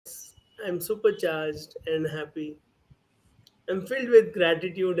I'm supercharged and happy. I'm filled with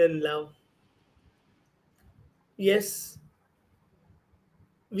gratitude and love. Yes,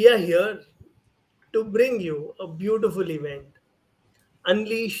 we are here to bring you a beautiful event,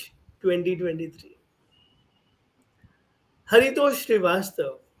 Unleash 2023. Haritosh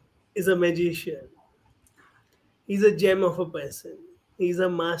Srivastav is a magician. He's a gem of a person. He's a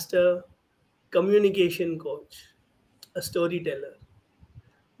master communication coach, a storyteller,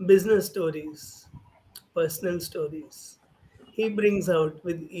 business stories, personal stories. He brings out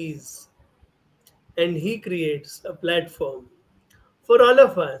with ease and he creates a platform for all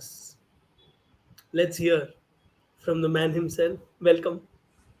of us. Let's hear from the man himself. Welcome.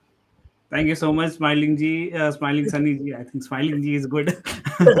 Thank you so much, Smiling Sunny ji. I think Smiling ji is good.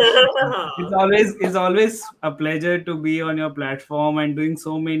 It's always a pleasure to be on your platform and doing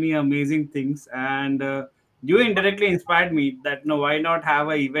so many amazing things. And you indirectly inspired me that no, why not have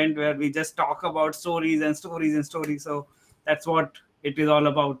an event where we just talk about stories and stories and stories. So that's what it is all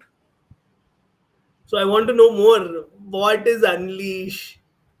about. So I want to know more. What is Unleash?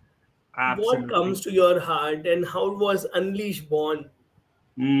 What Absolutely. comes to your heart and how was Unleash born?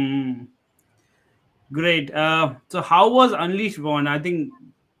 Mm. Great. So how was Unleash born? I think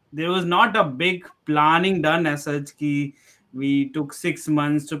there was not a big planning done as such. We took 6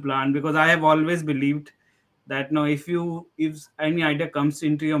 months to plan because I have always believed that no, if any idea comes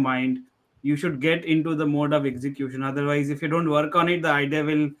into your mind, you should get into the mode of execution. Otherwise, if you don't work on it, the idea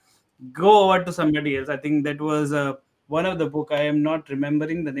will go over to somebody else. I think that was one of the book. I am not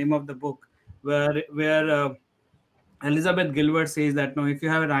remembering the name of the book where Elizabeth Gilbert says that no, if you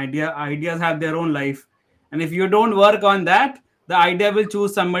have an idea, ideas have their own life, and if you don't work on that, the idea will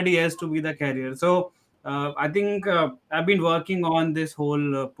choose somebody else to be the carrier. So I think I've been working on this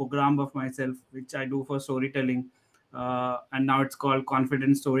whole program of myself, which I do for storytelling, and now it's called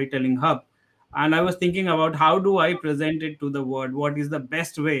Confident Storytelling Hub. And I was thinking about how do I present it to the world? What is the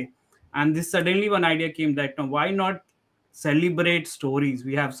best way? And this suddenly one idea came that no, why not celebrate stories?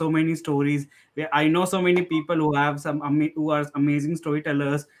 We have so many stories. I know so many people who have who are amazing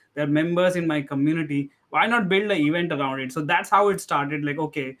storytellers. They're members in my community. Why not build an event around it? So that's how it started. Like,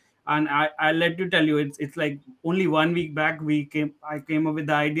 okay, and I'll let you tell you, it's like only 1 week back I came up with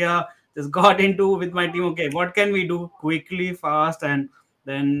the idea, just got into with my team. Okay, what can we do quickly, fast, and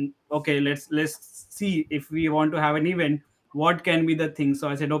then okay, let's see if we want to have an event. What can be the thing? So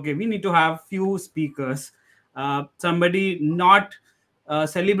I said, okay, we need to have few speakers, somebody not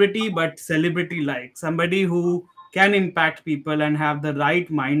celebrity but celebrity like, somebody who can impact people and have the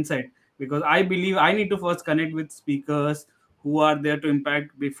right mindset, because I believe I need to first connect with speakers who are there to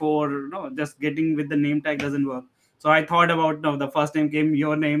impact before just getting with the name tag doesn't work. So I thought about, no, the first name came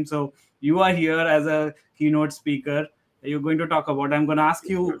your name. So you are here as a keynote speaker. You're going to talk about, I'm going to ask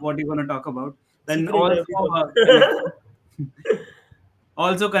you what you're going to talk about. Then Secret also weapon.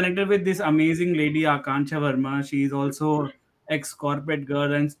 also connected with this amazing lady Akansha Verma. She is also ex corporate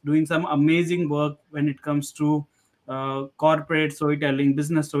girl and doing some amazing work when it comes to corporate storytelling,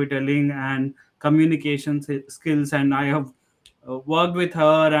 business storytelling, and communication skills. And I have worked with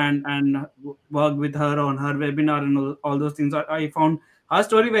her and worked with her on her webinar and all those things. I found her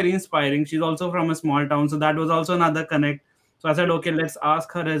story very inspiring. She's also from a small town, so that was also another connect. So I said, okay, let's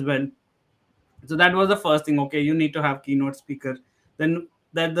ask her as well. So that was the first thing. Okay, you need to have keynote speaker. Then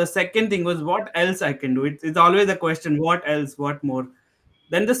that the second thing was what else I can do. It's always a question, what else, what more.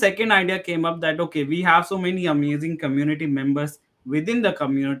 Then the second idea came up that okay, we have so many amazing community members within the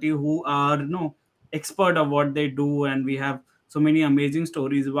community who are expert of what they do, and we have so many amazing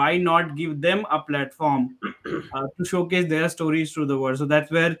stories. Why not give them a platform to showcase their stories to the world? So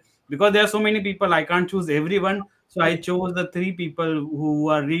that's where, because there are so many people, I can't choose everyone. So I chose the three people who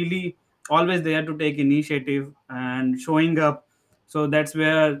are really always there to take initiative and showing up. So that's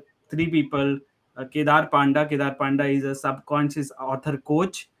where three people, Kedar Panda is a subconscious author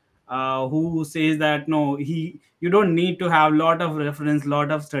coach, who says that no, you don't need to have lot of reference,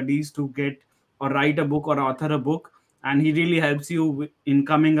 lot of studies to get or write a book or author a book. And he really helps you in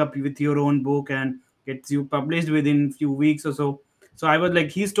coming up with your own book and gets you published within few weeks or so. So I was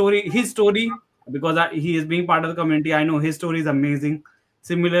like, his story, because he is being part of the community, I know his story is amazing.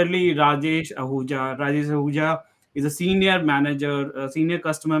 Similarly, Rajesh Ahuja is a senior manager, a senior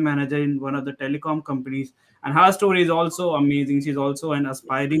customer manager in one of the telecom companies, and her story is also amazing. She's also an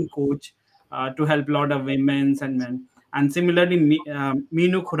aspiring coach to help a lot of women's and men. And similarly,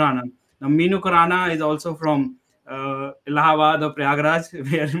 Meenu Khurana. Now, Meenu Khurana is also from Allahabad or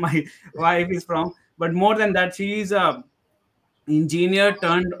Prayagraj, where my wife is from. But more than that, she is a engineer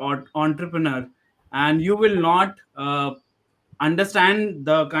turned entrepreneur, and you will not understand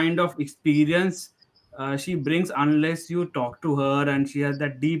the kind of experience she brings unless you talk to her, and she has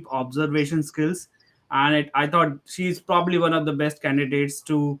that deep observation skills. And I thought she's probably one of the best candidates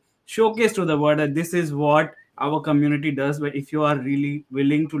to showcase to the world that this is what our community does, but if you are really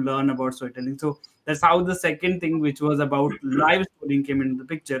willing to learn about storytelling. So that's how the second thing, which was about live storytelling, came into the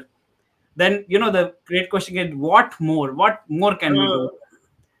picture. Then the great question is, what more can we do? Uh,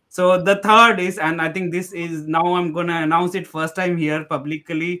 So the third is, and I think this is now I'm gonna announce it first time here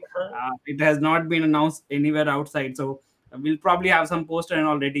publicly. It has not been announced anywhere outside, so we'll probably have some poster and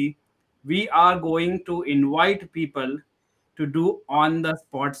already. We are going to invite people to do on the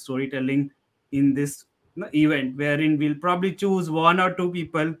spot storytelling in this event, wherein we'll probably choose one or two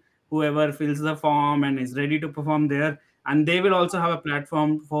people, whoever fills the form and is ready to perform there, and they will also have a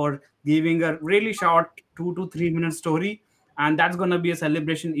platform for giving a really short 2 to 3 minute story, and that's going to be a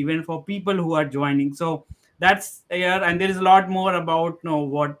celebration event for people who are joining. So that's here, and there is a lot more about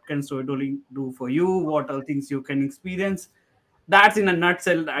what can storytelling do for you, what are things you can experience. That's in a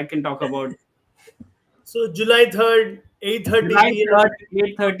nutshell I can talk about. so July 3rd, 8:30 July p.m. 3rd,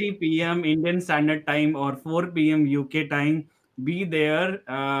 8:30 p.m. Indian Standard Time or 4 p.m. UK time. Be there.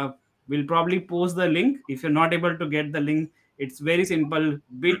 We'll probably post the link. If you're not able to get the link, it's very simple: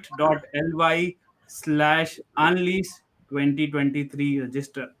 bit.ly/unleash 2023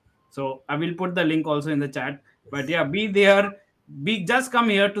 register. So I will put the link also in the chat. But yeah, be there. Just come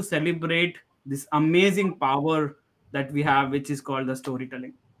here to celebrate this amazing power that we have, which is called the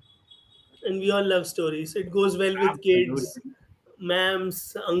storytelling. And we all love stories. It goes well with kids, Absolutely.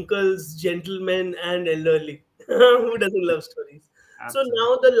 ma'ams, uncles, gentlemen, and elderly. Who doesn't love stories? So Absolutely.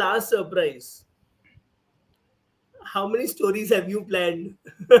 now the last surprise. How many stories have you planned?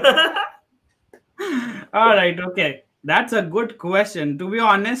 All right, okay. That's a good question. To be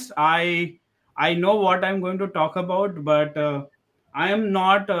honest, I know what I'm going to talk about, but I am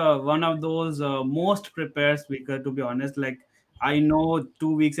not one of those most prepared speaker. To be honest, like I know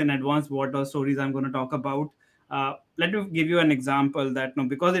 2 weeks in advance what are stories I'm going to talk about. Let me give you an example that no,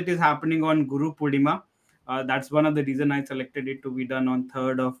 because it is happening on Guru Purnima. That's one of the reason I selected it to be done on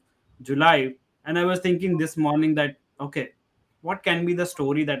 3rd of July. And I was thinking this morning that okay, what can be the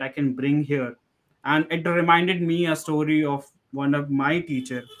story that I can bring here? And it reminded me a story of one of my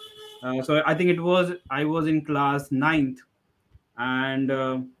teacher. So I think I was in class ninth, and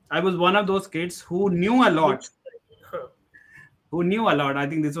I was one of those kids who knew a lot, Looks like. I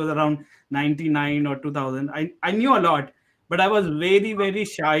think this was around 99 or 2000. I knew a lot, but I was very, very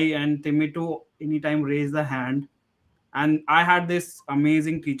shy and timid to anytime raise the hand. And I had this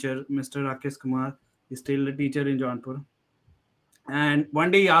amazing teacher, Mr. Rakesh Kumar. He's still a teacher in Jaunpur. And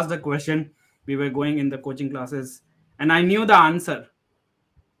one day he asked a question. We were going in the coaching classes, and I knew the answer,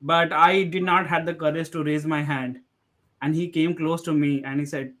 but I did not have the courage to raise my hand. And he came close to me and he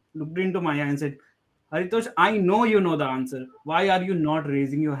said, looked into my eye and said, Haritosh, I know you know the answer. Why are you not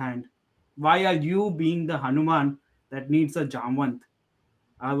raising your hand? Why are you being the Hanuman that needs a Jamwant?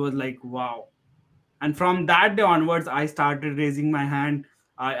 I was like, wow. And from that day onwards, I started raising my hand.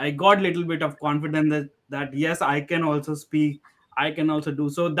 I got little bit of confidence that yes, I can also speak, I can also do.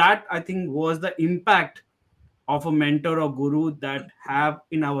 So that I think was the impact of a mentor or guru that have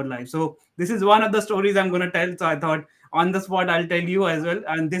in our life. So this is one of the stories I'm going to tell. So I thought on the spot I'll tell you as well,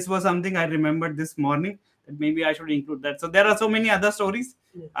 and this was something I remembered this morning that maybe I should include that. So there are so many other stories,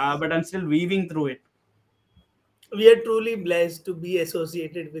 Yes. but I'm still weaving through it. We are truly blessed to be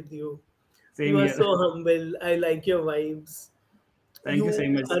associated with you. Same You are here. so humble. I like your vibes. Thank you so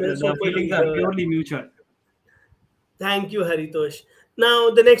You much. are a The super feelings are leader. purely mutual. Thank you, Haritosh. Now,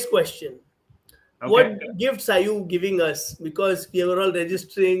 the next question. Okay. What gifts are you giving us? Because we are all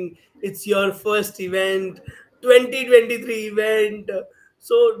registering. It's your first event, 2023 event.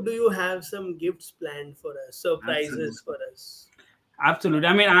 So, do you have some gifts planned for us, surprises Absolutely. for us? Absolutely.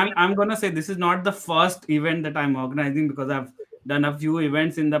 I mean, I'm gonna say this is not the first event that I'm organizing, because I've done a few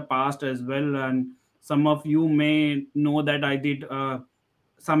events in the past as well, and some of you may know that I did a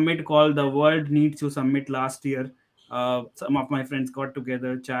summit called the World Needs to Summit last year. Some of my friends got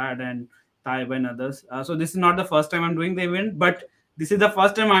together, Chad and Taib and others. So this is not the first time I'm doing the event, but this is the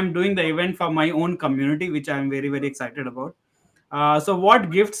first time I'm doing the event for my own community, which I'm very, very excited about. So what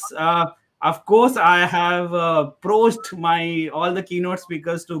gifts? Of course, I have approached my all the keynote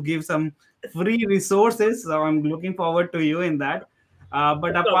speakers to give some free resources. So I'm looking forward to you in that.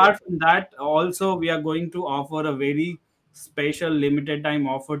 But Come. apart from that, also we are going to offer a very special limited time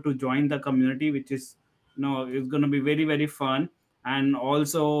offer to join the community, which is it's going to be very, very fun, and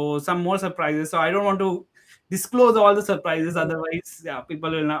also some more surprises. So I don't want to disclose all the surprises, otherwise, yeah, people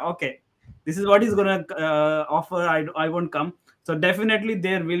will know. Okay, this is what he's gonna offer. I won't come. So definitely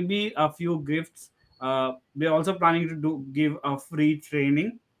there will be a few gifts. We're also planning to give a free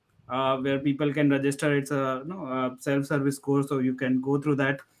training where people can register. It's a, a self-service course, so you can go through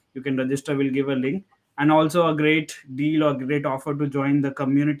that. You can register. We'll give a link, and also a great deal or great offer to join the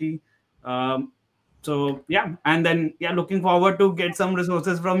community. So yeah, and then yeah, looking forward to get some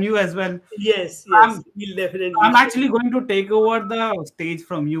resources from you as well. Yes, yes, I'm we'll definitely I'm share. actually going to take over the stage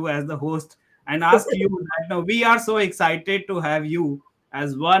from you as the host and ask you that now we are so excited to have you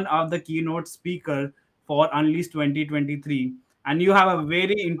as one of the keynote speaker for Unleash 2023, and you have a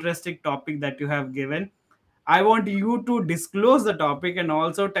very interesting topic that you have given. I want you to disclose the topic and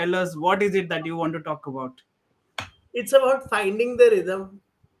also tell us what is it that you want to talk about. It's about finding the rhythm,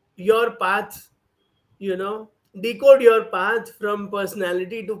 your path, decode your path from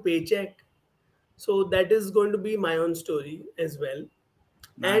personality to paycheck. So that is going to be my own story as well.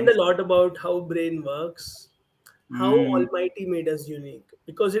 And a Nice. lot about how brain works, how Mm, Almighty made us unique.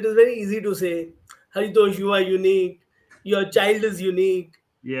 Because it is very easy to say, Haritosh, you are unique, your child is unique.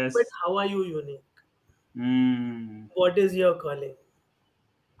 But yes. how are you unique? Mm, What is your calling?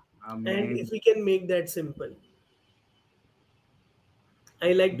 And if amazing. we can make that simple,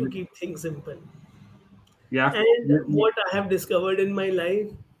 I like to keep things simple. Yeah. And what I have discovered in my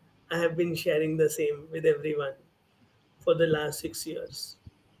life, I have been sharing the same with everyone for the last 6 years.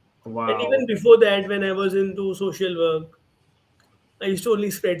 And even Wow. before that, when I was into social work, I used to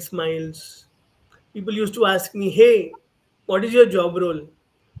only spread smiles. People used to ask me, hey, what is your job role?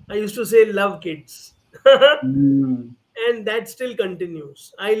 I used to say, love kids. Mm, And that still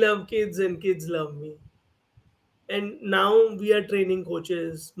continues. I love kids and kids love me. And now we are training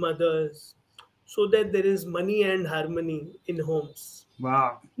coaches, mothers, so that there is money and harmony in homes,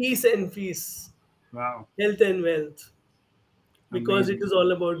 wow. peace and peace, Wow. health and wealth, because it Amazing. is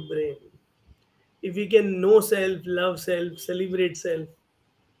all about brain. If we can know self, love self, celebrate self,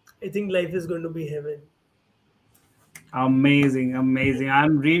 I think life is going to be heaven. Amazing, amazing.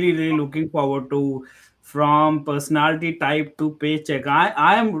 I'm really, really looking forward to from personality type to paycheck.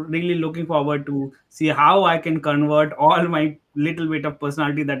 I am really looking forward to see how I can convert all my little bit of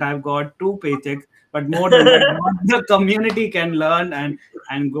personality that I've got to paychecks. But more than that, what the community can learn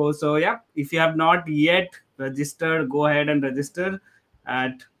and go. So yeah, if you have not yet registered, go ahead and register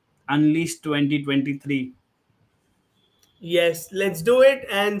at Unleash 2023. Yes, let's do it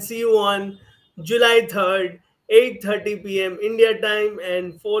and see you on July 3rd, 8:30 p.m. India time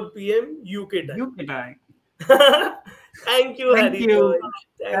and 4 p.m. UK time. You can try. Thank you, Thank you. Haritosh.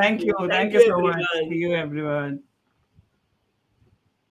 Thank Thank you. you. Thank Thank you you, so much. See everyone. you everyone.